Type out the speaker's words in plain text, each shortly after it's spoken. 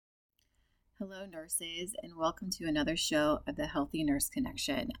Hello, nurses, and welcome to another show of the Healthy Nurse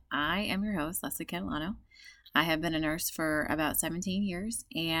Connection. I am your host, Leslie Catalano. I have been a nurse for about 17 years,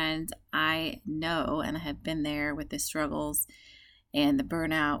 and I know and I have been there with the struggles and the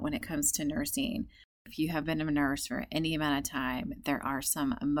burnout when it comes to nursing. If you have been a nurse for any amount of time, there are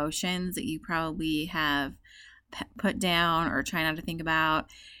some emotions that you probably have put down or try not to think about.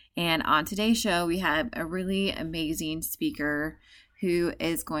 And on today's show, we have a really amazing speaker who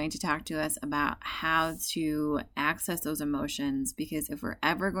is going to talk to us about how to access those emotions, because if we're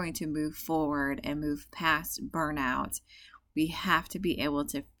ever going to move forward and move past burnout, we have to be able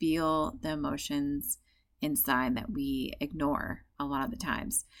to feel the emotions inside that we ignore a lot of the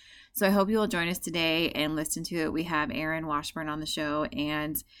times. So I hope you will join us today and listen to it. We have Aaron Washburn on the show,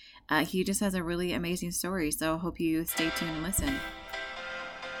 and he just has a really amazing story. So I hope you stay tuned and listen.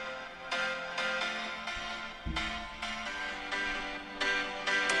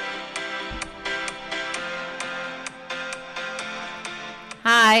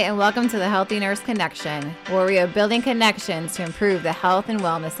 Hi, and welcome to the Healthy Nurse Connection, where we are building connections to improve the health and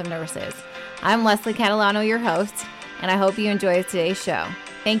wellness of nurses. I'm Leslie Catalano, your host, and I hope you enjoy today's show.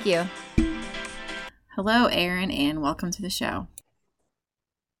 Thank you. Hello, Aaron, and welcome to the show.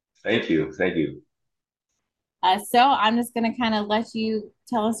 Thank you. So I'm just going to kind of let you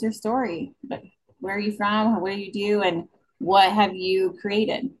tell us your story. But where are you from? What do you do? And what have you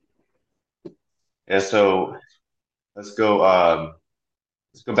created? Yeah, so let's go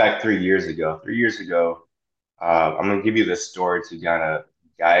let's go back 3 years ago. 3 years ago, I'm gonna give you this story to kind of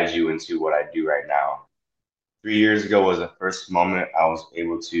guide you into what I do right now. 3 years ago was the first moment I was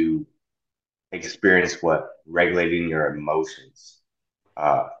able to experience what regulating your emotions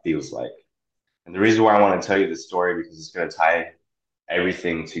feels like. And the reason why I want to tell you this story because it's gonna tie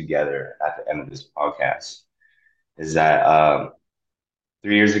everything together at the end of this podcast is that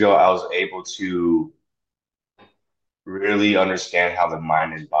 3 years ago I was able to really understand how the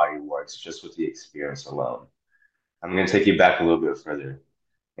mind and body works just with the experience alone. I'm going to take you back a little bit further.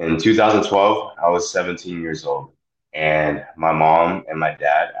 In 2012, I was 17 years old, and my mom and my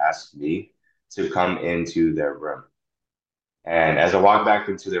dad asked me to come into their room. And as I walked back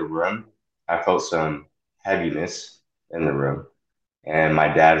into their room, I felt some heaviness in the room. And my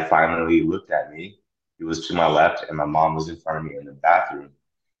dad finally looked at me. He was to my left, and my mom was in front of me in the bathroom.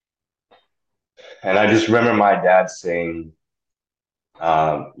 And I just remember my dad saying,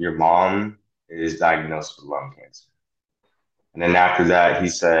 your mom is diagnosed with lung cancer. And then after that, he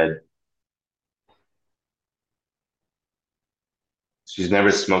said, she's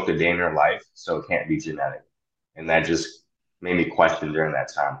never smoked a day in her life, so it can't be genetic. And that just made me question during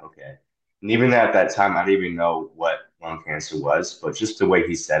that time, okay. And even at that time, I didn't even know what lung cancer was, but just the way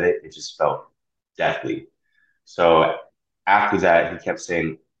he said it, it just felt deathly. So after that, he kept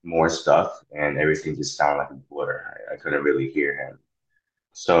saying more stuff, and everything just sounded like a blur. I couldn't really hear him.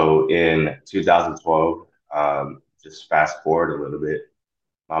 So in 2012, just fast forward a little bit,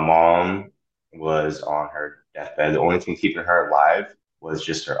 my mom was on her deathbed. The only thing keeping her alive was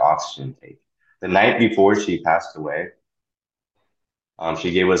just her oxygen tank. The night before she passed away, she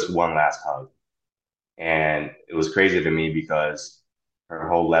gave us one last hug. And it was crazy to me because her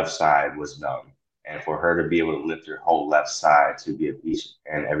whole left side was numb. And for her to be able to lift her whole left side to give each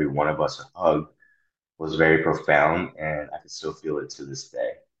and every one of us a hug was very profound. And I can still feel it to this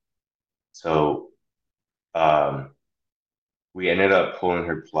day. So um, we ended up pulling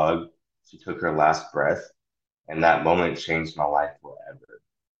her plug. She took her last breath. And that moment changed my life forever.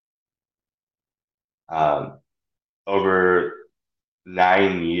 Um, over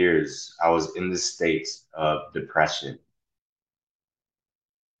 9 years, I was in the state of depression,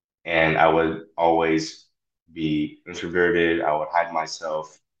 and I would always be introverted. I would hide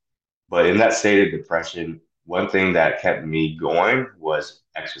myself. But in that state of depression, one thing that kept me going was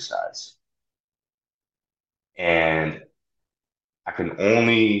exercise. And I can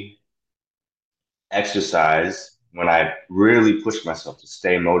only exercise when I really pushed myself to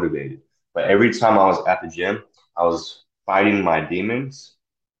stay motivated. But every time I was at the gym, I was fighting my demons.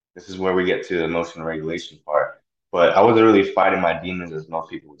 This is where we get to the emotional regulation part. But I wasn't really fighting my demons, as most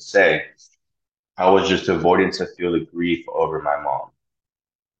people would say. I was just avoiding to feel the grief over my mom.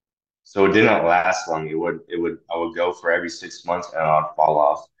 So it didn't last long. I would go for every 6 months and I'd fall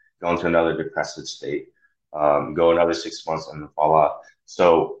off, go into another depressive state, go another 6 months and then fall off.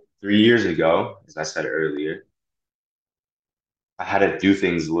 So 3 years ago, as I said earlier, I had to do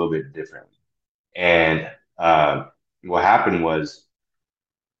things a little bit differently. And what happened was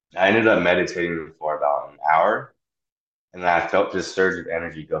I ended up meditating for about an hour, and I felt this surge of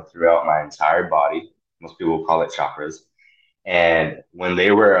energy go throughout my entire body. Most people call it chakras. And when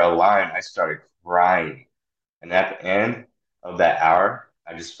they were aligned, I started crying. And at the end of that hour,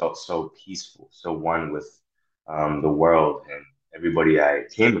 I just felt so peaceful, so one with the world and everybody I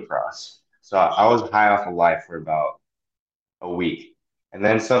came across. So I was high off of life for about a week. And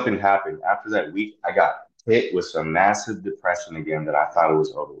then something happened. After that week, I got hit with some massive depression again that I thought it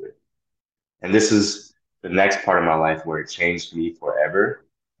was over with. And this is the next part of my life where it changed me forever.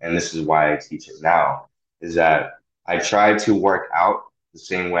 And this is why I teach it now, is that I tried to work out the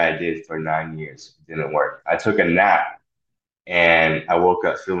same way I did for 9 years. It didn't work. I took a nap and I woke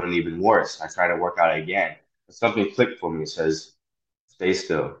up feeling even worse. I tried to work out again. But something clicked for me. It says, stay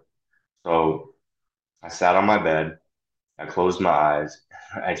still. So I sat on my bed. I closed my eyes.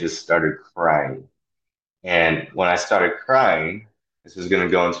 I just started crying. And when I started crying, this is going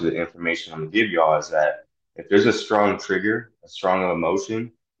to go into the information I'm going to give y'all is that if there's a strong trigger, a strong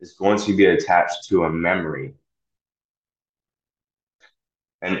emotion, it's going to be attached to a memory.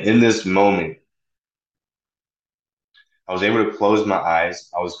 And in this moment, I was able to close my eyes.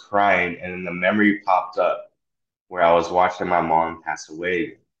 I was crying, and then the memory popped up where I was watching my mom pass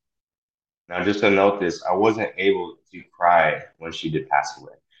away. Now, just to note this, I wasn't able to cry when she did pass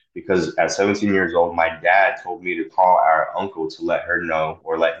away because at 17 years old, my dad told me to call our uncle to let her know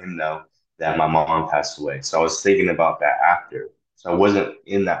or let him know that my mom passed away. So I was thinking about that after. So I wasn't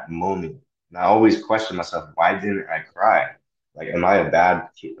in that moment. And I always question myself, why didn't I cry? Like, am I a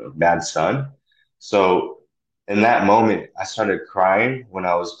bad son? So in that moment, I started crying when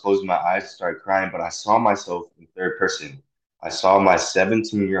I was closing my eyes, I started crying, but I saw myself in third person. I saw my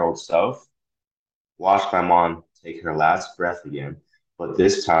 17-year-old self watched my mom take her last breath again, but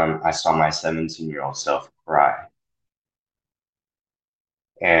this time I saw my 17-year-old self cry.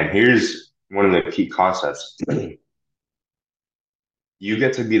 And here's one of the key concepts. You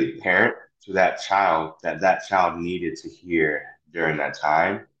get to be the parent to that child that child needed to hear during that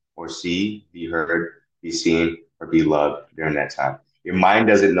time or see, be heard, be seen, or be loved during that time. Your mind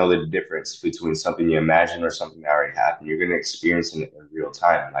doesn't know the difference between something you imagine or something that already happened. You're going to experience it in real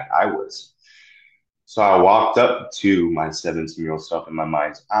time, like I was. So I walked up to my 17-year-old self in my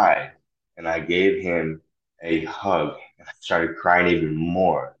mind's eye and I gave him a hug and I started crying even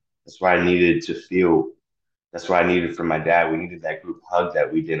more. That's what I needed to feel. That's what I needed from my dad. We needed that group hug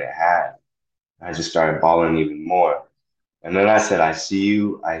that we didn't have. I just started bawling even more. And then I said, I see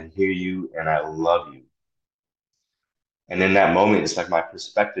you, I hear you, and I love you. And in that moment, it's like my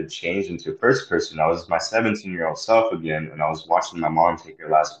perspective changed into first person. I was my 17-year-old self again, and I was watching my mom take her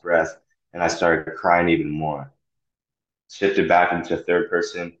last breath, and I started crying even more. Shifted back into third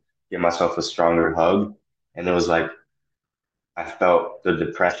person, give myself a stronger hug. And it was like I felt the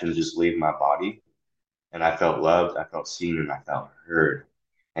depression just leave my body. And I felt loved, I felt seen, and I felt heard.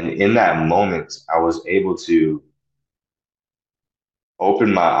 And in that moment, I was able to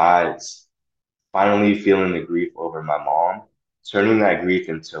open my eyes, finally feeling the grief over my mom, turning that grief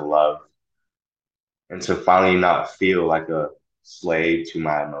into love, and to finally not feel like a slave to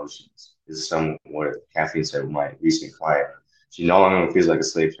my emotions. This is some what Kathleen said with my recent client. She no longer feels like a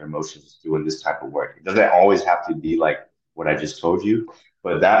slave to her emotions doing this type of work. It doesn't always have to be like what I just told you,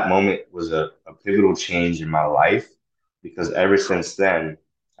 but that moment was a pivotal change in my life because ever since then,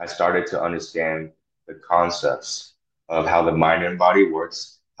 I started to understand the concepts of how the mind and body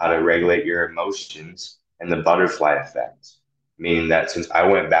works, how to regulate your emotions, and the butterfly effect. Meaning that since I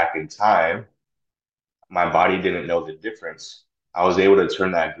went back in time, my body didn't know the difference. I was able to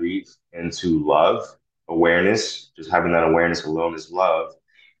turn that grief into love, awareness. Just having that awareness alone is love.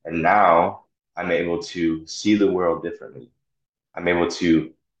 And now I'm able to see the world differently. I'm able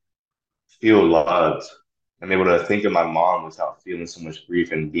to feel loved. I'm able to think of my mom without feeling so much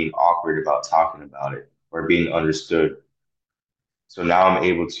grief and being awkward about talking about it or being understood. So now I'm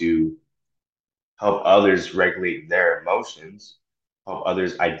able to help others regulate their emotions, help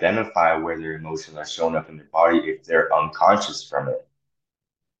others identify where their emotions are showing up in their body if they're unconscious from it.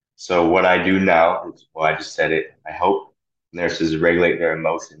 So what I do now is, well, I just said it. I help nurses regulate their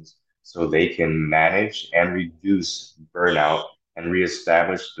emotions so they can manage and reduce burnout and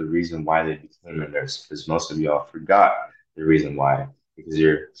reestablish the reason why they became a nurse. Because most of y'all forgot the reason why, because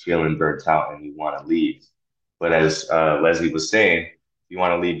you're feeling burnt out and you want to leave. But as Leslie was saying, if you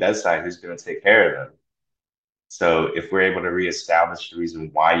want to leave bedside, who's going to take care of them? So if we're able to reestablish the reason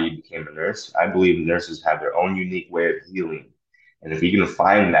why you became a nurse, I believe nurses have their own unique way of healing. And if you can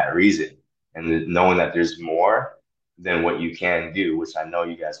find that reason and knowing that there's more than what you can do, which I know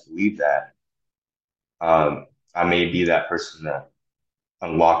you guys believe that, I may be that person to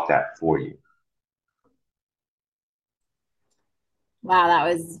unlock that for you. Wow,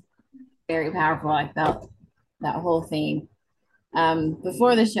 that was very powerful. I felt that whole thing.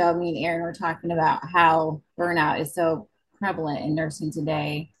 Before the show, me and Aaron were talking about how burnout is so prevalent in nursing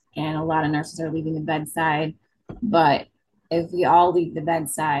today, and a lot of nurses are leaving the bedside. But if we all leave the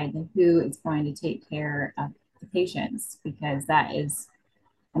bedside, then who is going to take care of the patients? Because that is,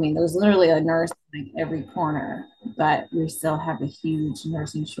 I mean, there's literally a nurse like every corner, but we still have a huge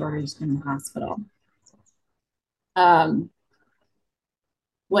nursing shortage in the hospital. Um,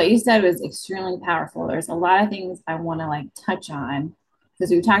 what you said was extremely powerful. There's a lot of things I want to like touch on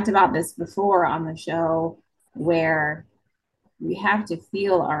because we talked about this before on the show where we have to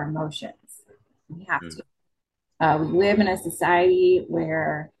feel our emotions. We have Mm. to. We live in a society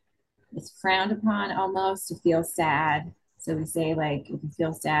where it's frowned upon almost to feel sad. So we say like, if you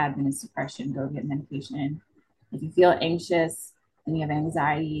feel sad, then it's depression, go get medication. If you feel anxious and you have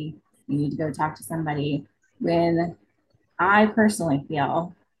anxiety, you need to go talk to somebody. When I personally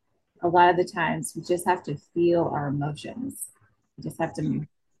feel a lot of the times we just have to feel our emotions. We just have to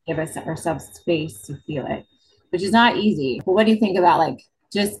give us ourselves space to feel it, which is not easy. But what do you think about like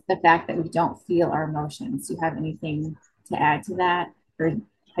just the fact that we don't feel our emotions? Do you have anything to add to that? Or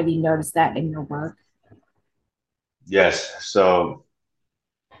have you noticed that in your work? Yes. So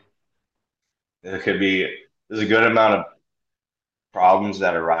there could be there's a good amount of problems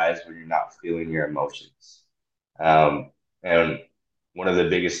that arise when you're not feeling your emotions. And one of the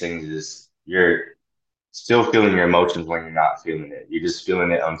biggest things is you're still feeling your emotions when you're not feeling it. You're just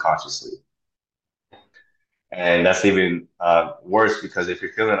feeling it unconsciously. And that's even worse because if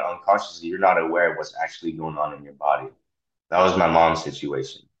you're feeling it unconsciously, you're not aware of what's actually going on in your body. That was my mom's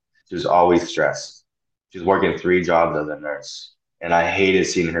situation. She was always stressed. She was working three jobs as a nurse. And I hated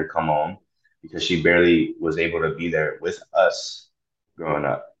seeing her come home because she barely was able to be there with us growing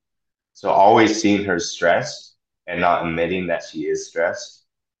up. So always seeing her stressed and not admitting that she is stressed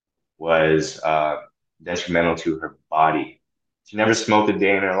was detrimental to her body. She never smoked a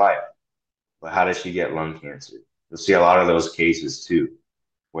day in her life, but how did she get lung cancer? You'll see a lot of those cases too,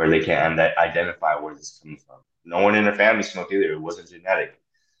 where they can't identify where this is coming from. No one in her family smoked either. It wasn't genetic.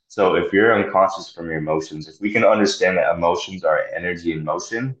 So if you're unconscious from your emotions, if we can understand that emotions are energy in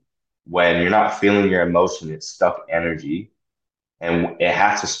motion, when you're not feeling your emotion, it's stuck energy and it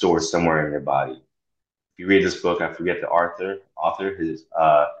has to store somewhere in your body. If you read this book, I forget the author, his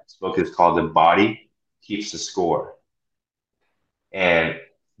book is called The Body Keeps the Score. And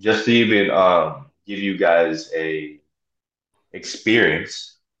just to even give you guys a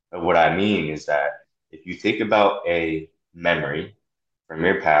experience of what I mean is that if you think about a memory from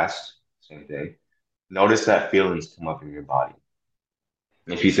your past, same thing, notice that feelings come up in your body.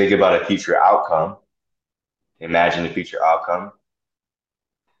 If you think about a future outcome, imagine the future outcome,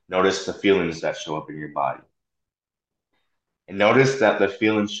 notice the feelings that show up in your body. And notice that the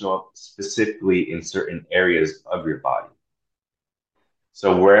feelings show up specifically in certain areas of your body.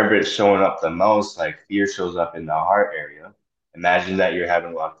 So wherever it's showing up the most, like fear shows up in the heart area. Imagine that you're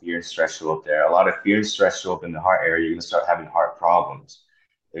having a lot of fear and stress show up there. A lot of fear and stress show up in the heart area. You're gonna start having heart problems.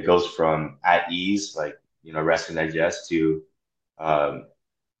 It goes from at ease, like rest and digest, um,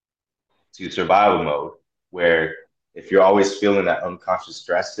 to survival mode, where if you're always feeling that unconscious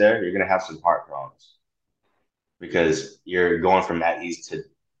stress there, you're gonna have some heart problems because you're going from at ease to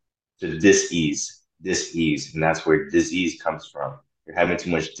dis-ease, and that's where disease comes from. You're having too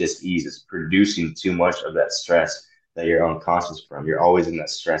much dis-ease. It's producing too much of that stress that you're unconscious from. You're always in that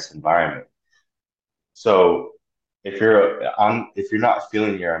stress environment. So if you're not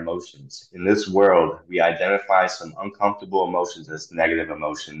feeling your emotions in this world, we identify some uncomfortable emotions as negative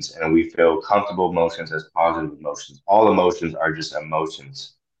emotions, and we feel comfortable emotions as positive emotions. All emotions are just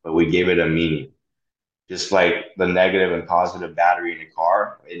emotions, but we give it a meaning. Just like the negative and positive battery in a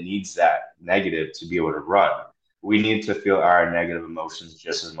car, it needs that negative to be able to run. We need to feel our negative emotions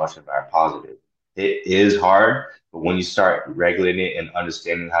just as much as our positive. It is hard, but when you start regulating it and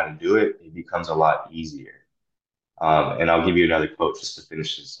understanding how to do it, it becomes a lot easier. And I'll give you another quote just to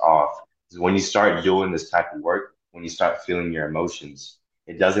finish this off. Is when you start doing this type of work, when you start feeling your emotions,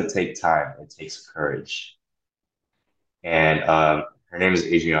 it doesn't take time, it takes courage. And her name is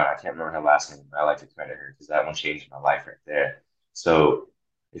Adriana. I can't remember her last name, but I like to credit her because that one changed my life right there. So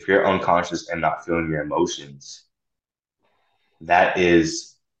if you're unconscious and not feeling your emotions, that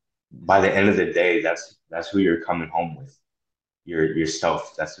is by the end of the day, that's who you're coming home with.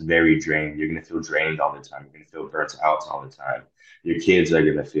 Yourself. That's very drained. You're gonna feel drained all the time. You're gonna feel burnt out all the time. Your kids are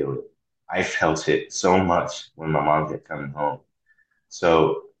gonna feel it. I felt it so much when my mom kept coming home.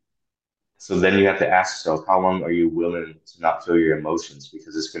 So So then you have to ask yourself, how long are you willing to not feel your emotions?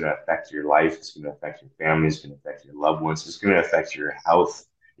 Because it's going to affect your life. It's going to affect your family. It's going to affect your loved ones. It's going to affect your health.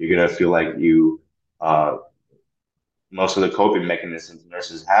 You're going to feel like you, uh, most of the coping mechanisms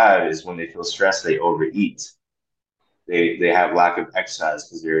nurses have is when they feel stressed, they overeat. They have lack of exercise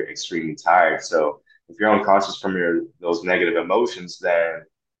because they're extremely tired. So if you're unconscious from your those negative emotions, then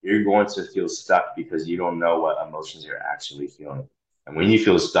you're going to feel stuck because you don't know what emotions you're actually feeling. And when you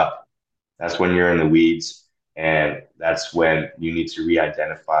feel stuck, that's when you're in the weeds, and that's when you need to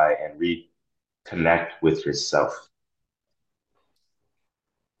re-identify and reconnect with yourself.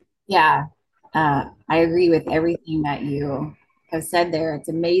 Yeah, I agree with everything that you have said there. It's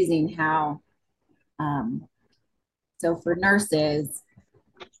amazing how, um, so for nurses,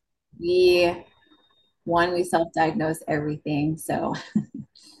 we, one, we self diagnose everything. So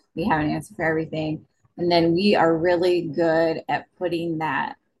we have an answer for everything. And then we are really good at putting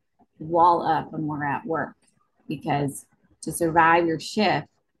that wall up when we're at work because to survive your shift,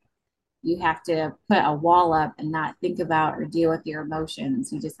 you have to put a wall up and not think about or deal with your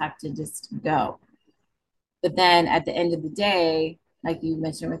emotions. You just have to just go. But then at the end of the day, like you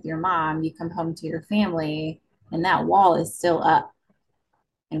mentioned with your mom, you come home to your family and that wall is still up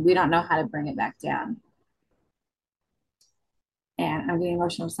and we don't know how to bring it back down. And I'm getting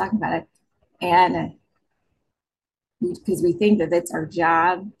emotional just talking about it. And because we think that it's our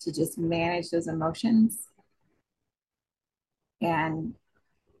job to just manage those emotions and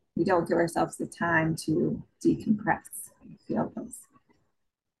we don't give ourselves the time to decompress and feel those.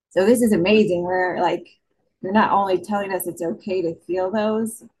 So this is amazing. We're like, you're not only telling us it's okay to feel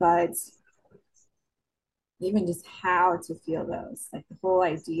those, but even just how to feel those. Like the whole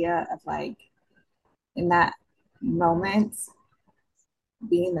idea of like in that moment,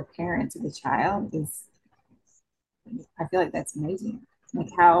 being the parent to the child is, I feel like that's amazing. Like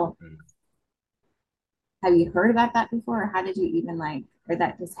how have you heard about that before? Or how did you even like, or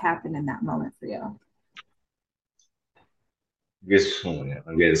that just happened in that moment for you? Guess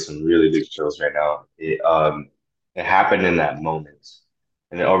I'm getting some really big chills right now. It happened in that moment.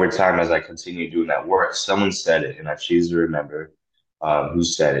 And then over time, as I continued doing that work, someone said it, and I choose to remember who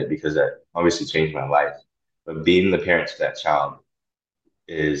said it because that obviously changed my life. But being the parent to that child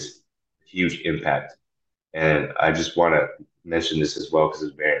is a huge impact. And I just want to mention this as well because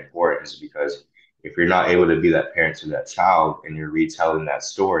it's very important, is because if you're not able to be that parent to that child and you're retelling that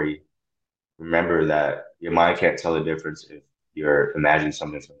story, remember that your mind can't tell the difference if you're imagining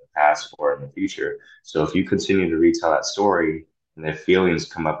something from the past or in the future. So if you continue to retell that story and the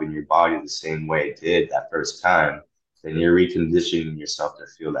feelings come up in your body the same way it did that first time, then you're reconditioning yourself to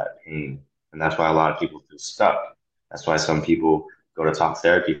feel that pain. And that's why a lot of people feel stuck. That's why some people go to talk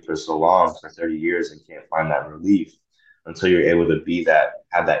therapy for so long, for 30 years, and can't find that relief until you're able to be that,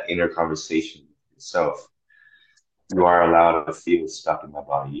 have that inner conversation with yourself. You are allowed to feel stuck in my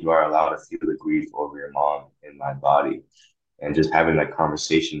body. You are allowed to feel the grief over your mom in my body. And just having that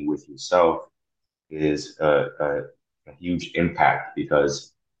conversation with yourself is a huge impact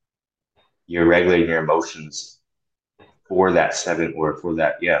because you're regulating your emotions for that seven or for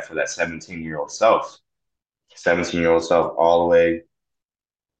that, yeah, for that 17-year-old self, 17-year-old self, all the way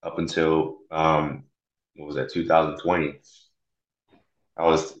up until, what was that, 2020. I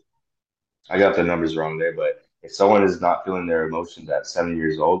was I got the numbers wrong there, but if someone is not feeling their emotions at 7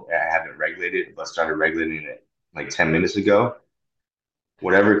 years old and haven't regulated, but started regulating it like 10 minutes ago,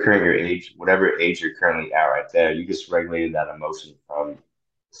 whatever age you're currently at right there, you just regulated that emotion from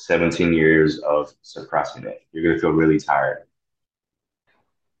 17 years of suppressing it. You're going to feel really tired.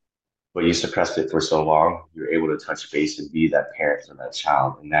 But you suppressed it for so long, you're able to touch base and be that parent for that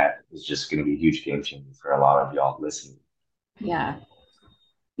child. And that is just going to be a huge game changer for a lot of y'all listening. Yeah.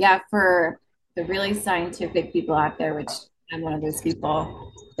 Yeah. For the really scientific people out there, which I'm one of those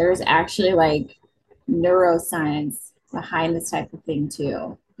people, there's actually like neuroscience behind this type of thing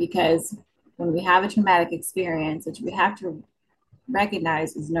too. Because when we have a traumatic experience, which we have to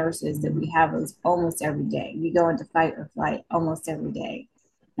recognize as nurses that we have those almost every day. We go into fight or flight almost every day,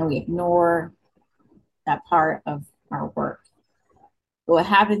 and we ignore that part of our work. But what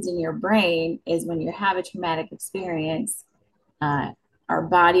happens in your brain is when you have a traumatic experience, uh, our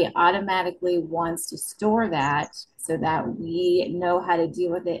body automatically wants to store that so that we know how to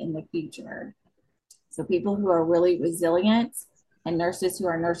deal with it in the future. So people who are really resilient and nurses who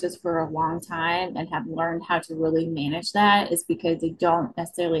are nurses for a long time and have learned how to really manage that is because they don't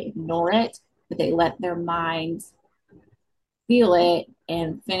necessarily ignore it, but they let their minds feel it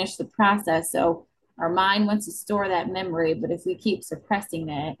and finish the process. So our mind wants to store that memory, but if we keep suppressing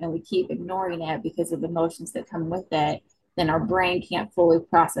it and we keep ignoring it because of the emotions that come with it, then our brain can't fully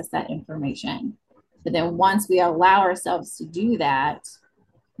process that information. But then once we allow ourselves to do that,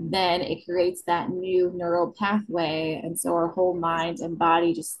 then it creates that new neural pathway. And so our whole mind and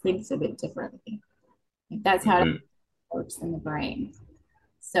body just thinks of it differently. That's how Mm-hmm. works in the brain.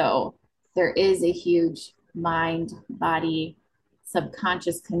 So there is a huge mind body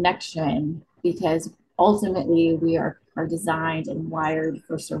subconscious connection because ultimately are designed and wired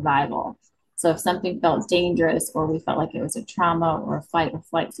for survival. So if something felt dangerous or we felt like it was a trauma or a fight or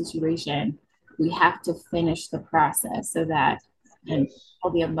flight situation, we have to finish the process so that and Yes.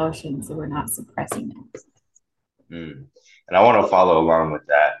 all the emotions so we're not suppressing it. Mm. And I want to follow along with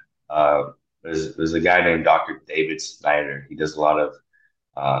that. There's a guy named Dr. David Snyder. He does a lot of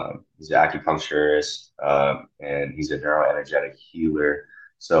he's an acupuncturist, and he's a neuroenergetic healer.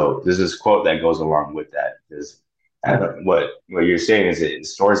 So there's this quote that goes along with that because what you're saying is it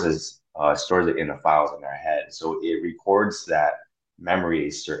stores it in the files in our head. So it records that memory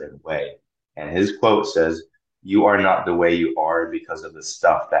a certain way. And his quote says, "You are not the way you are because of the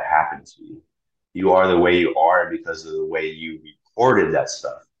stuff that happened to you. You are the way you are because of the way you recorded that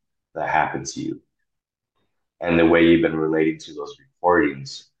stuff that happened to you and the way you've been relating to those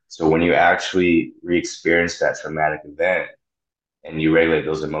recordings. So when you actually re-experience that traumatic event and you regulate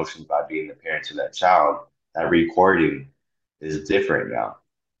those emotions by being the parent to that child, that recording is different now.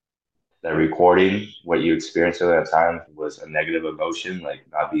 That recording, what you experienced at that time was a negative emotion, like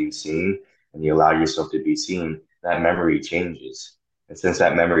not being seen, and you allow yourself to be seen, that memory changes. And since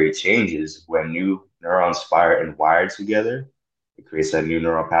that memory changes, when new neurons fire and wire together, it creates that new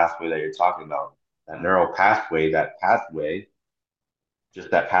neural pathway that you're talking about. That neural pathway,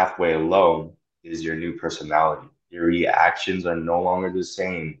 just that pathway alone is your new personality. Your reactions are no longer the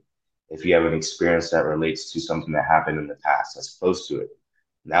same if you have an experience that relates to something that happened in the past that's close to it.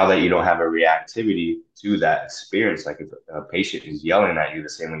 Now that you don't have a reactivity to that experience, like if a patient is yelling at you the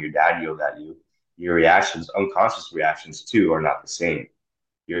same way your dad yelled at you, your reactions, unconscious reactions too, are not the same.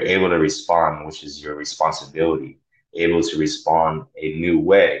 You're able to respond, which is your responsibility, able to respond a new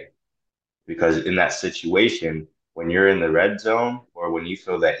way because in that situation, when you're in the red zone or when you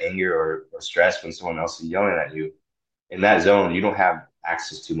feel that anger or stress when someone else is yelling at you, in that zone, you don't have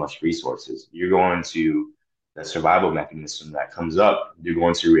access to much resources. You're going to the survival mechanism that comes up, you're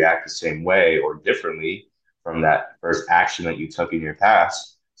going to react the same way or differently from that first action that you took in your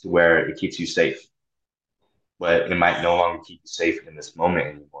past to where it keeps you safe. But it might no longer keep you safe in this moment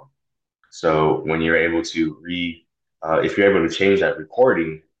anymore. So when you're able to if you're able to change that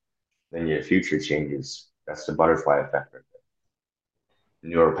recording, then your future changes. That's the butterfly effect, right there.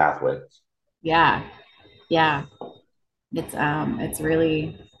 Neural pathway. Yeah, yeah. It's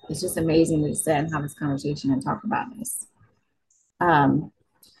really it's just amazing to sit and have this conversation and talk about this. Um,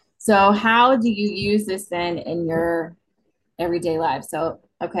 so how do you use this then in your everyday life? So,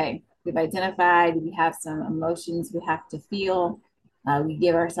 okay, we've identified we have some emotions we have to feel. We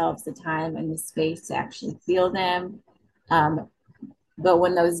give ourselves the time and the space to actually feel them. Um, but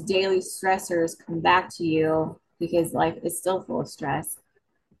when those daily stressors come back to you, because life is still full of stress,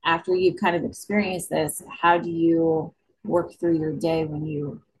 after you've kind of experienced this, how do you work through your day when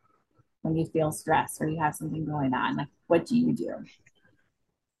you feel stressed or you have something going on? Like, what do you do?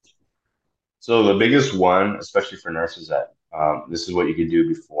 So the biggest one, especially for nurses, that this is what you can do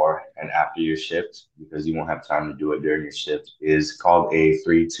before and after your shift because you won't have time to do it during your shift, is called a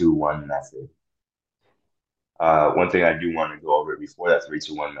 3-2-1 method. One thing I do want to go over before that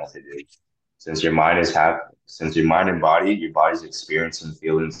 3-2-1 method is since your mind and body, your body's experiencing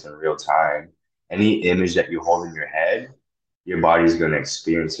feelings in real time. Any image that you hold in your head, your body's going to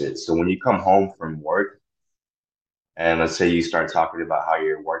experience it. So when you come home from work, and let's say you start talking about how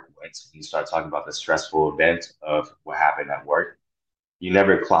your work went, and you start talking about the stressful event of what happened at work, you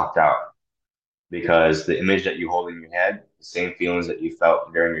never clocked out because the image that you hold in your head, the same feelings that you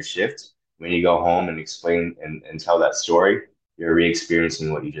felt during your shift, when you go home and explain and tell that story, you're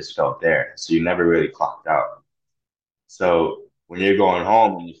re-experiencing what you just felt there. So you never really clocked out. So when you're going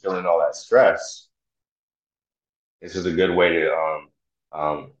home and you're feeling all that stress, this is a good way to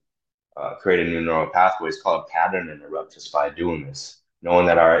um, create a new neural pathway. It's called pattern interrupt just by doing this. Knowing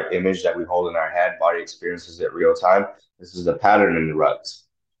that our image that we hold in our head, body experiences it real time. This is the pattern interrupt.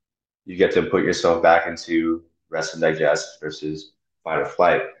 You get to put yourself back into rest and digest versus fight or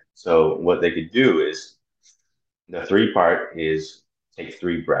flight. So what they could do is the three part is take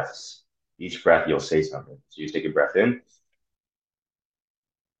 3 breaths. Each breath you'll say something. So you take a breath in,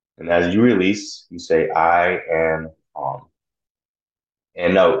 and as you release, you say, "I am calm."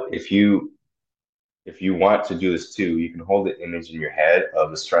 And no, if you want to do this too, you can hold the image in your head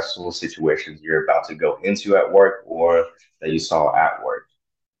of the stressful situations you're about to go into at work or that you saw at work.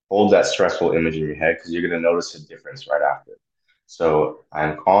 Hold that stressful image in your head because you're going to notice a difference right after. So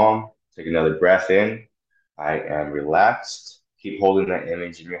I'm calm. Take another breath in. I am relaxed. Keep holding that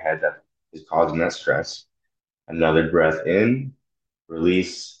image in your head that is causing that stress. Another breath in,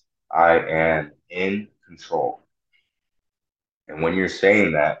 release. I am in control. And when you're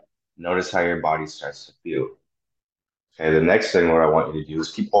saying that, notice how your body starts to feel. Okay, the next thing what I want you to do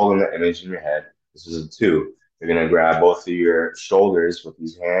is keep holding the image in your head. This is a two. You're gonna grab both of your shoulders with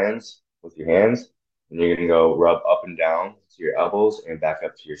these hands, with your hands, and you're gonna go rub up and down to your elbows and back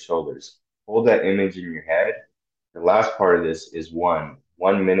up to your shoulders. Hold that image in your head. The last part of this is 1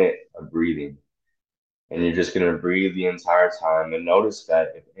 minute of breathing. And you're just gonna breathe the entire time. And notice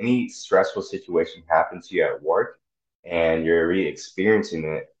that if any stressful situation happens to you at work and you're re-experiencing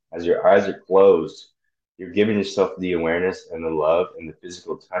it, as your eyes are closed, you're giving yourself the awareness and the love and the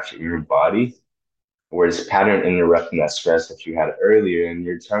physical touch in your body, where it's pattern interrupting that stress that you had earlier, and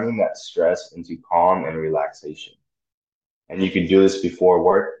you're turning that stress into calm and relaxation. And you can do this before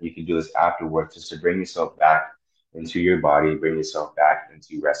work, you can do this after work, just to bring yourself back into your body, bring yourself back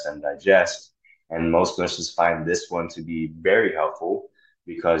into rest and digest. And most nurses find this one to be very helpful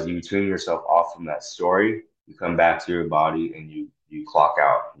because you tune yourself off from that story, you come back to your body and you clock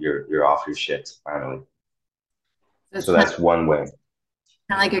out. You're off your shit finally. So it's So that's one way.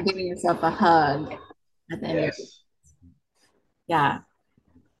 kind of like you're giving yourself a hug at the end of your, Yes. yeah.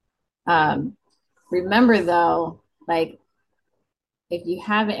 Um, Remember though, like if you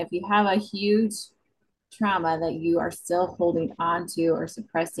have a huge trauma that you are still holding on to or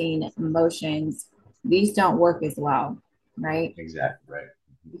suppressing emotions, these don't work as well, right? Exactly right.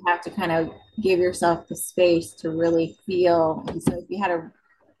 You have to kind of give yourself the space to really feel. And so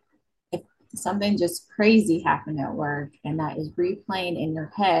if something just crazy happened at work and that is replaying in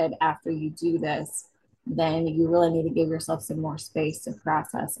your head after you do this, then you really need to give yourself some more space to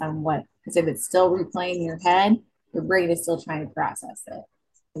process on what, because if it's still replaying in your head, your brain is still trying to process it.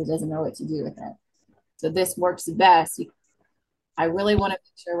 It doesn't know what to do with it. So this works best. I really want to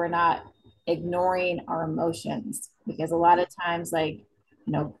make sure we're not ignoring our emotions because a lot of times, like,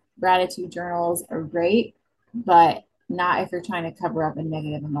 gratitude journals are great, but not if you're trying to cover up a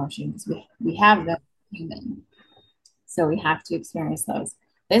negative emotion because we have them human. So we have to experience those.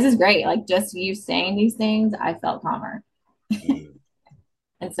 This is great. Like just you saying these things, I felt calmer. Mm,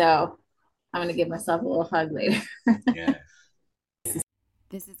 And so I'm going to give myself a little hug later. yeah.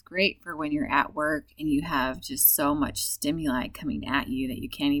 This is great for when you're at work and you have just so much stimuli coming at you that you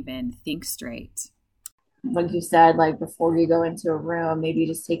can't even think straight. Like you said, like before you go into a room, maybe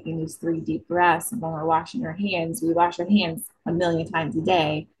just taking these 3 deep breaths. And when we're washing our hands, we wash our hands a million times a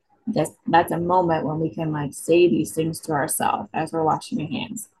day. That's a moment when we can like say these things to ourselves as we're washing your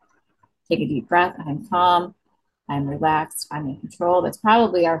hands. Take a deep breath. I'm calm. I'm relaxed. I'm in control. That's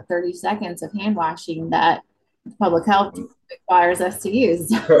probably our 30 seconds of hand washing that public health requires us to use.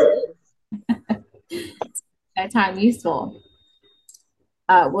 That time useful.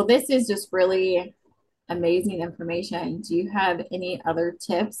 Well, this is just really amazing information. Do you have any other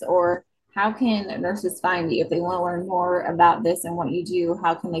tips or how can nurses find you if they want to learn more about this and what you do?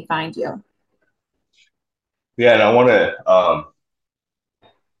 How can they find you? Yeah, and I want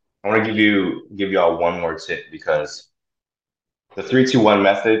to give y'all one more tip because the 3-2-1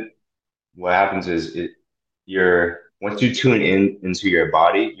 method, what happens is you're once you tune in into your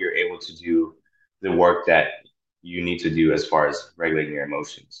body, you're able to do the work that you need to do as far as regulating your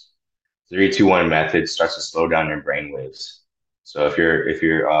emotions. 3-2-1 method starts to slow down your brain waves. So if you're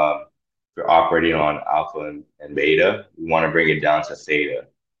operating on alpha and beta, you want to bring it down to theta.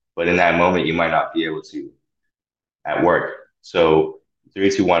 But in that moment, you might not be able to at work. So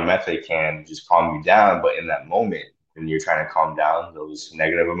 3-2-1 method can just calm you down, but in that moment, when you're trying to calm down those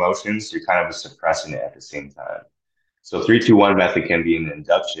negative emotions, you're kind of suppressing it at the same time. So 3-2-1 method can be an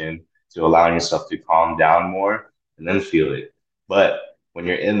induction to allowing yourself to calm down more and then feel it. But when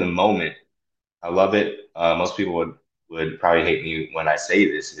you're in the moment, I love it. Most people would probably hate me when I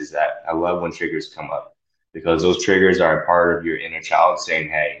say this, is that I love when triggers come up because those triggers are a part of your inner child saying,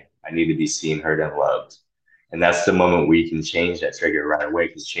 hey, I need to be seen, heard, and loved. And that's the moment where you can change that trigger right away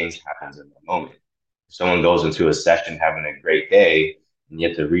because change happens in the moment. If someone goes into a session having a great day and you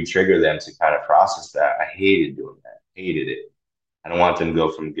have to re-trigger them to kind of process that, I hated doing that. Hated it. I don't want them to go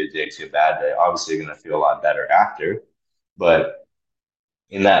from a good day to a bad day. Obviously, they're going to feel a lot better after. But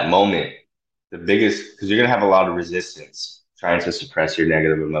in that moment, the biggest, because you're going to have a lot of resistance trying to suppress your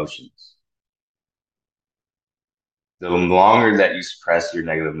negative emotions. The longer that you suppress your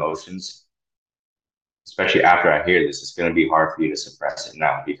negative emotions, especially after I hear this, it's going to be hard for you to suppress it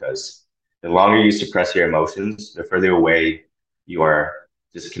now because the longer you suppress your emotions, the further away you are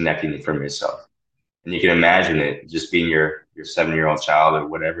disconnecting from yourself. And you can imagine it just being your 7-year-old child or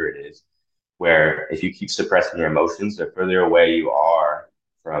whatever it is, where if you keep suppressing your emotions, the further away you are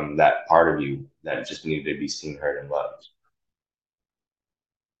from that part of you that just needed to be seen, heard, and loved.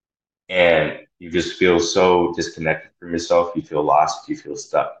 And you just feel so disconnected from yourself. You feel lost. You feel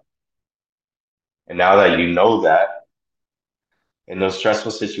stuck. And now that you know that, in those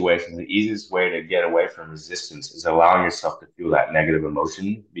stressful situations, the easiest way to get away from resistance is allowing yourself to feel that negative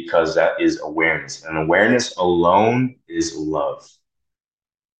emotion because that is awareness. And awareness alone is love.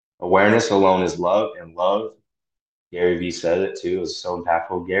 Awareness alone is love, and love, Gary Vee said it too, is so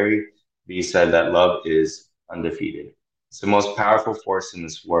impactful. Gary Vee said that love is undefeated. It's the most powerful force in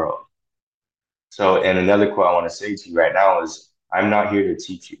this world. So, and another quote I want to say to you right now is, I'm not here to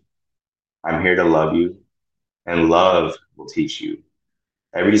teach you. I'm here to love you, and love will teach you.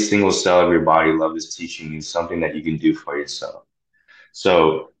 Every single cell of your body, love is teaching you something that you can do for yourself.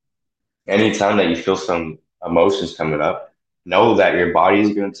 So anytime that you feel some emotions coming up, know that your body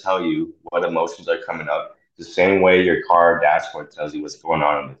is going to tell you what emotions are coming up the same way your car dashboard tells you what's going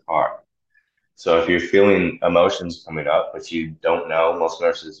on in the car. So if you're feeling emotions coming up, but you don't know, most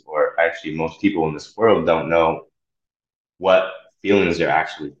nurses, or actually most people in this world don't know what feelings they're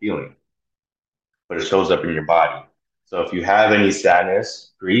actually feeling, but it shows up in your body. So if you have any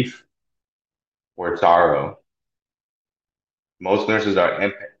sadness, grief, or sorrow, most nurses are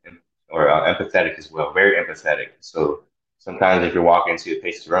empathetic as well, very empathetic. So sometimes if you're walking into a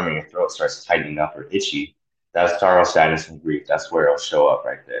patient's room and your throat starts tightening up or itchy, that's sorrow, sadness, and grief. That's where it'll show up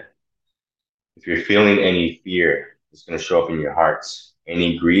right there. If you're feeling any fear, it's going to show up in your hearts.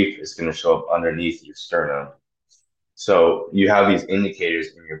 Any grief is going to show up underneath your sternum. So you have these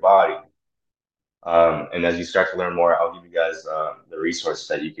indicators in your body. And as you start to learn more, I'll give you guys the resources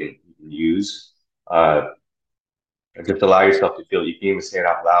that you can use. Just allow yourself to feel it. You can even say it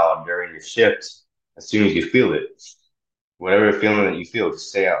out loud during your shift as soon as you feel it. Whatever feeling that you feel, just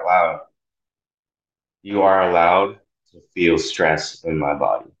say it out loud. You are allowed to feel stress in my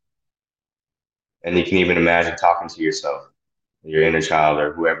body. And you can even imagine talking to yourself, your inner child,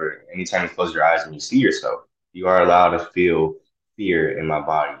 or whoever. Anytime you close your eyes and you see yourself, you are allowed to feel fear in my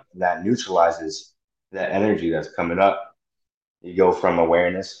body. And that neutralizes that energy that's coming up. You go from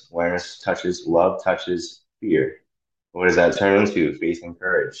awareness, awareness touches, love touches fear. What does that turn into? Faith and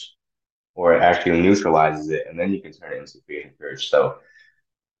courage. Or it actually neutralizes it, and then you can turn it into faith and courage. So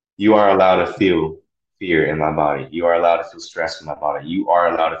you are allowed to feel fear in my body. You are allowed to feel stress in my body. You are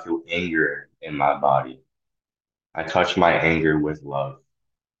allowed to feel anger in my body. I touch my anger with love.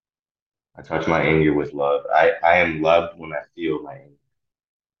 I touch my anger with love. I am loved when I feel my anger.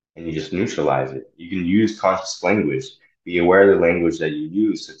 And you just neutralize it. You can use conscious language. Be aware of the language that you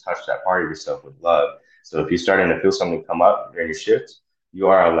use to touch that part of yourself with love. So if you're starting to feel something come up during your shift, you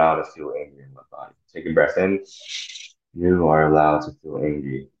are allowed to feel angry in my body. Take a breath in. You are allowed to feel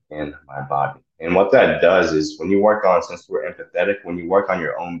angry in my body. And what that does is when you work on, since we're empathetic, when you work on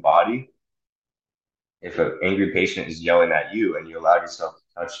your own body, if an angry patient is yelling at you and you allow yourself to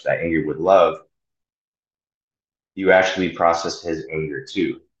touch that anger with love, you actually process his anger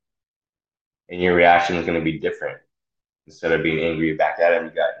too. And your reaction is going to be different. Instead of being angry back at him,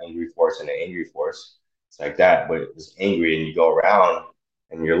 you got angry force and an angry force. It's like that, but it's angry and you go around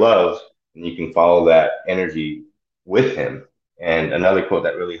and you're loved and you can follow that energy with him. And another quote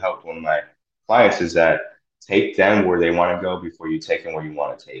that really helped one of my clients is that take them where they want to go before you take them where you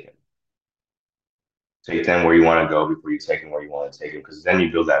want to take them. Take them where you want to go before you take them where you want to take them, because then you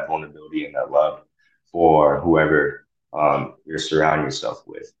build that vulnerability and that love for whoever you're surrounding yourself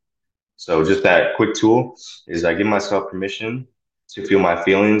with. So just that quick tool is I give myself permission to feel my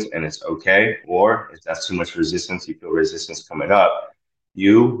feelings and it's okay. Or if that's too much resistance, you feel resistance coming up,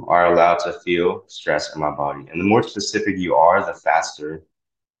 you are allowed to feel stress in my body. And the more specific you are, the faster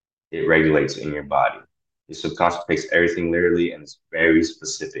it regulates in your body. Your subconscious takes everything literally and it's very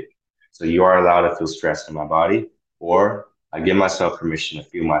specific. So you are allowed to feel stress in my body, or I give myself permission to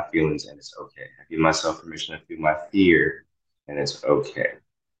feel my feelings and it's okay. I give myself permission to feel my fear and it's okay.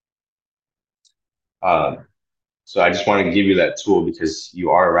 Um, so I just want to give you that tool because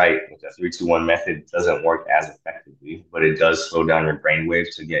you are right. The 3-2-1 method doesn't work as effectively, but it does slow down your brain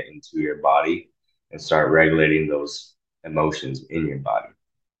waves to get into your body and start regulating those emotions in your body.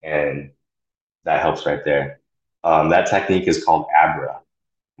 And that helps right there. That technique is called Abra.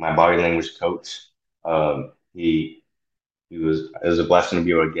 My body language coach, he was it was a blessing to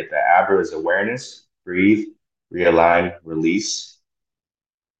be able to get that. Abra is awareness, breathe, realign, release,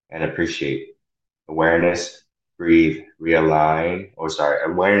 and appreciate. Awareness, breathe, realign, or sorry,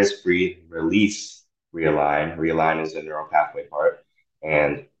 awareness, breathe, release, realign. Realign is the neural pathway part,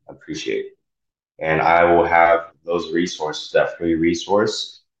 and appreciate. And I will have those resources, that free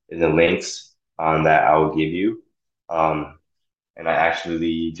resource, in the links that I will give you. And I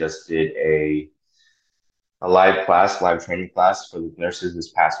actually just did a live training class for the nurses this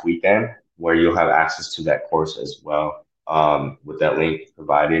past weekend, where you'll have access to that course as well, with that link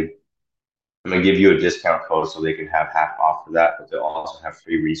provided. I'm gonna give you a discount code so they can have half off of that, but they'll also have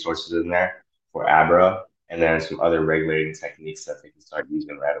free resources in there for ABRA and then some other regulating techniques that they can start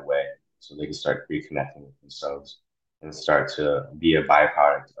using right away so they can start reconnecting with themselves and start to be a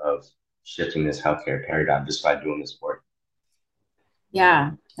byproduct of shifting this healthcare paradigm just by doing this work.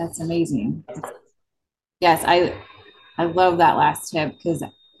 Yeah, that's amazing. Yes, I love that last tip because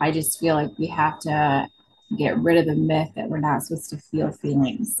I just feel like we have to get rid of the myth that we're not supposed to feel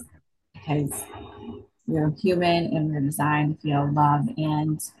feelings because we're human and we're designed to feel love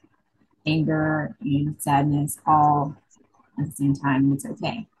and anger and sadness all at the same time. It's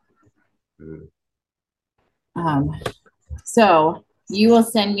okay. Mm. Um, so you will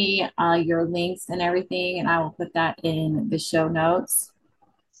send me your links and everything, and I will put that in the show notes.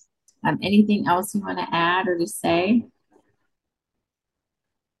 Anything else you want to add or to say?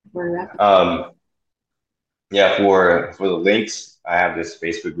 Um, Yeah, for the links, I have this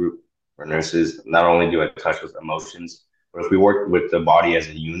Facebook group for nurses. Not only do I touch with emotions, but if we work with the body as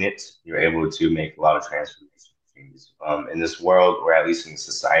a unit, you're able to make a lot of transformation changes. In this world, or at least in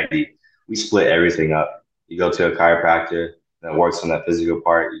society, we split everything up. You go to a chiropractor that works on that physical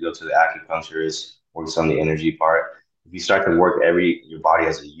part. You go to the acupuncturist, works on the energy part. If you start to work your body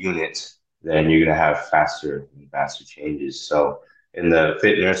as a unit, then you're gonna have faster and faster changes. So in the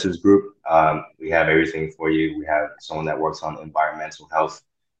Fit Nurses group, we have everything for you. We have someone that works on environmental health,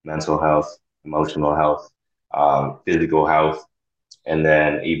 mental health, emotional health, physical health, and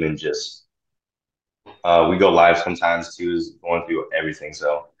then even just we go live sometimes too, is going through everything.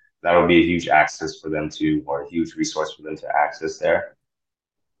 So that'll be a huge access for them to, or a huge resource for them to access there.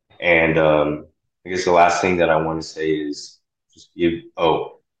 And I guess the last thing that I want to say is just give.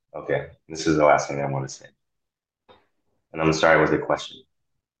 Oh, okay. This is the last thing I want to say, and I'm gonna start with a question.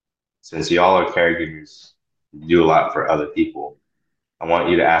 Since y'all are caregivers, you do a lot for other people. I want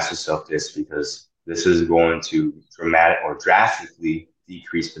you to ask yourself this because this is going to drastically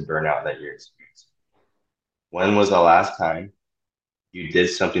decrease the burnout that you're experiencing. When was the last time you did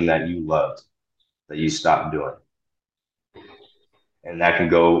something that you loved that you stopped doing? And that can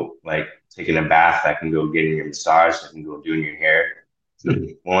go like taking a bath, that can go getting your massage, that can go doing your hair.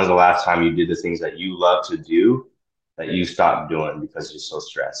 When was the last time you did the things that you love to do that you stopped doing because you're so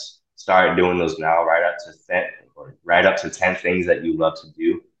stressed? Start doing those now, right up to 10 things that you love to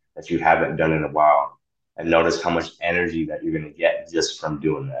do that you haven't done in a while. And notice how much energy that you're going to get just from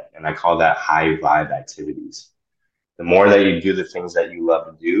doing that. And I call that high vibe activities. The more that you do the things that you love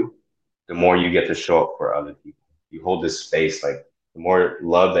to do, the more you get to show up for other people. You hold this space, like the more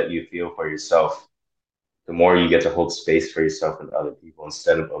love that you feel for yourself, the more you get to hold space for yourself and other people.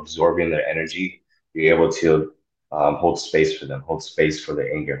 Instead of absorbing their energy, you're able to hold space for them, hold space for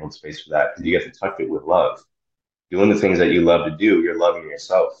their anger, hold space for that. Because you get to touch it with love. Doing the things that you love to do, you're loving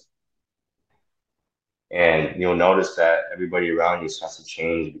yourself. And you'll notice that everybody around you starts to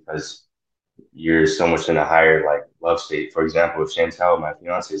change because you're so much in a higher like love state. For example, if Chantel, my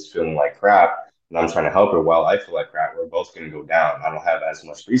fiance, is feeling like crap and I'm trying to help her while I feel like crap, we're both going to go down. I don't have as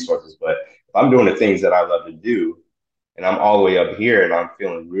much resources, but if I'm doing the things that I love to do and I'm all the way up here and I'm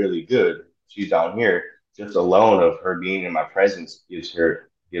feeling really good, she's down here. Just alone of her being in my presence gives her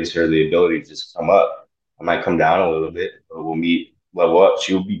the ability to just come up. I might come down a little bit, but we'll meet level up.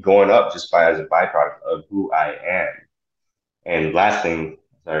 She'll be going up just by as a byproduct of who I am. And last thing,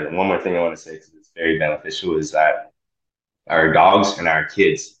 sorry, one more thing I want to say because it's very beneficial is that our dogs and our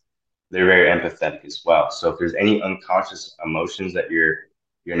kids, they're very empathetic as well. So if there's any unconscious emotions that you're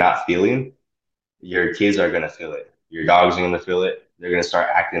not feeling, your kids are gonna feel it. Your dogs are gonna feel it. They're gonna start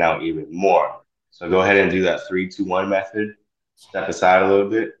acting out even more. So go ahead and do that 3-2-1 method. Step aside a little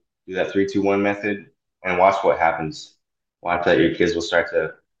bit, do that 3-2-1 method, and watch what happens. Watch that your kids will start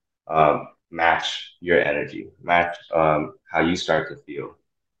to match your energy, match how you start to feel.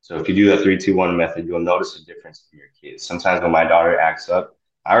 So if you do that 3-2-1 method, you'll notice a difference in your kids. Sometimes when my daughter acts up,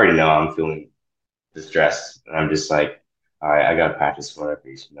 I already know I'm feeling distressed, and I'm just like, all right, I gotta practice for whatever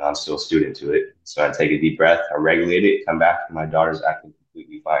reason. You know, I'm still a student to it. So I take a deep breath, I regulate it, come back, and my daughter's acting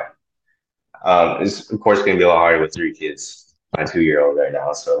completely fine. It's of course gonna be a lot harder with 3 kids. My 2-year-old right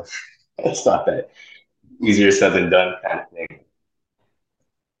now, so it's not that easier said than done kind of thing.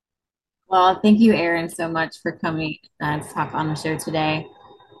 Well, thank you, Aaron, so much for coming to talk on the show today.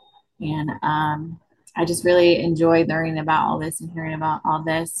 And I just really enjoyed learning about all this and hearing about all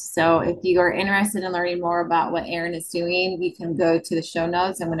this. So if you are interested in learning more about what Aaron is doing, you can go to the show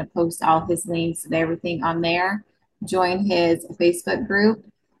notes. I'm going to post all his links and everything on there. Join his Facebook group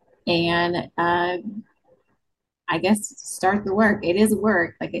and I guess start the work. It is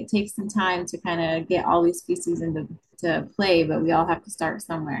work. Like it takes some time to kind of get all these pieces into to play, but we all have to start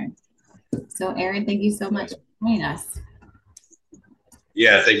somewhere. So, Aaron, thank you so much for joining us.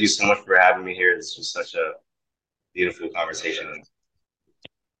 Yeah, thank you so much for having me here. This was such a beautiful conversation.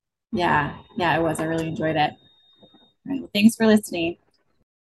 Yeah, it was. I really enjoyed it. All right, thanks for listening.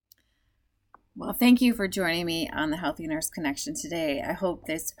 Well, thank you for joining me on the Healthy Nurse Connection today. I hope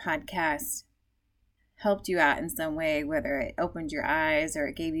this podcast helped you out in some way, whether it opened your eyes or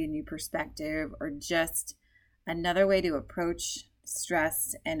it gave you a new perspective or just another way to approach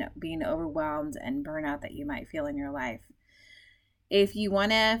stress and being overwhelmed and burnout that you might feel in your life. If you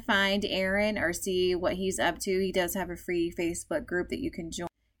want to find Aaron or see what he's up to, he does have a free Facebook group that you can join.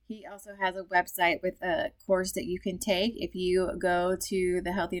 He also has a website with a course that you can take. If you go to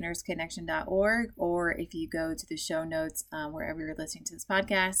thehealthynurseconnection.org or if you go to the show notes wherever you're listening to this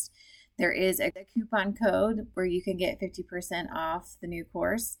podcast, there is a coupon code where you can get 50% off the new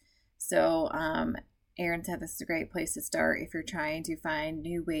course. So Aaron said this is a great place to start if you're trying to find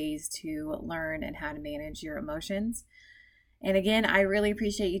new ways to learn and how to manage your emotions. And again, I really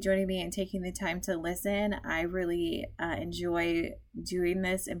appreciate you joining me and taking the time to listen. I really enjoy doing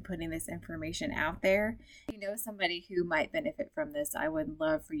this and putting this information out there. If you know somebody who might benefit from this, I would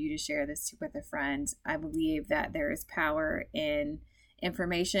love for you to share this with a friend. I believe that there is power in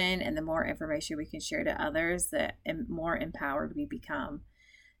information, and the more information we can share to others, the more empowered we become.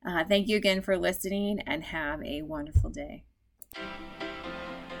 Thank you again for listening, and have a wonderful day.